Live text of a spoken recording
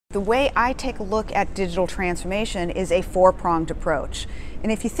The way I take a look at digital transformation is a four-pronged approach. And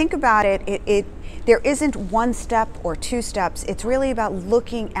if you think about it, there isn't one step or two steps. It's really about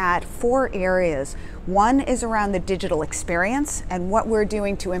looking at four areas. One is around the digital experience and what we're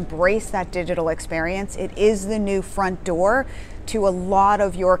doing to embrace that digital experience. It is the new front door to a lot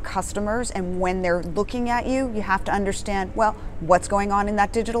of your customers, and when they're looking at you, you have to understand, well, what's going on in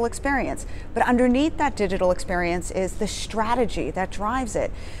that digital experience. But underneath that digital experience is the strategy that drives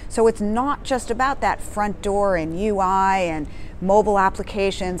it. So it's not just about that front door and UI and mobile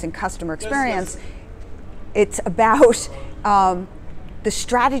applications and customer experience. It's about the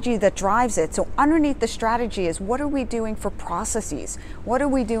strategy that drives it. So underneath the strategy is, what are we doing for processes? What are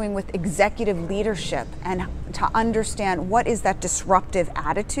we doing with executive leadership, and to understand what is that disruptive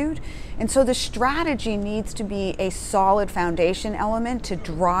attitude? And so the strategy needs to be a solid foundation element to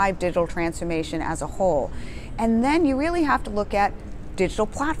drive digital transformation as a whole. And then you really have to look at digital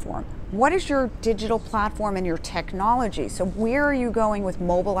platform. What is your digital platform and your technology? So where are you going with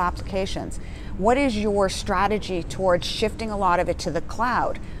mobile applications? What is your strategy towards shifting a lot of it to the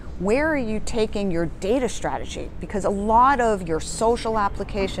cloud? Where are you taking your data strategy? Because a lot of your social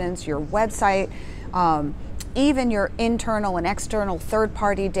applications, your website, even your internal and external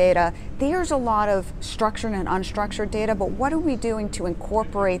third-party data, there's a lot of structured and unstructured data, but what are we doing to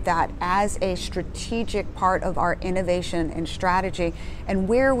incorporate that as a strategic part of our innovation and strategy? And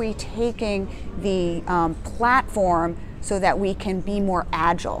where are we taking the platform so that we can be more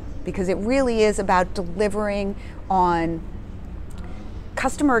agile? Because it really is about delivering on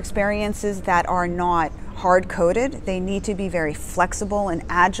customer experiences that are not hard-coded. They need to be very flexible and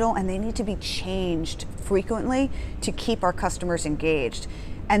agile, and they need to be changed frequently to keep our customers engaged.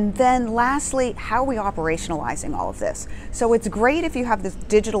 And then lastly, how are we operationalizing all of this? So it's great if you have this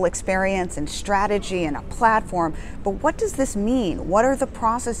digital experience and strategy and a platform, but what does this mean? What are the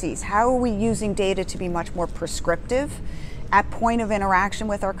processes? How are we using data to be much more prescriptive at point of interaction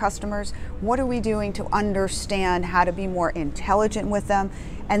with our customers? What are we doing to understand how to be more intelligent with them?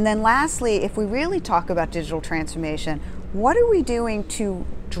 And then lastly, if we really talk about digital transformation, what are we doing to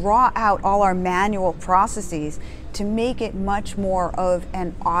draw out all our manual processes to make it much more of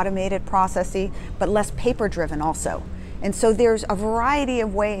an automated process, but less paper-driven also? And so there's a variety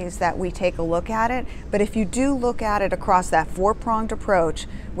of ways that we take a look at it, but if you do look at it across that four-pronged approach,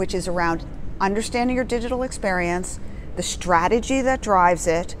 which is around understanding your digital experience, the strategy that drives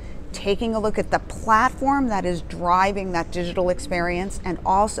it, taking a look at the platform that is driving that digital experience, and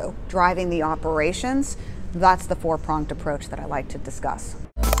also driving the operations, that's the four-pronged approach that I like to discuss.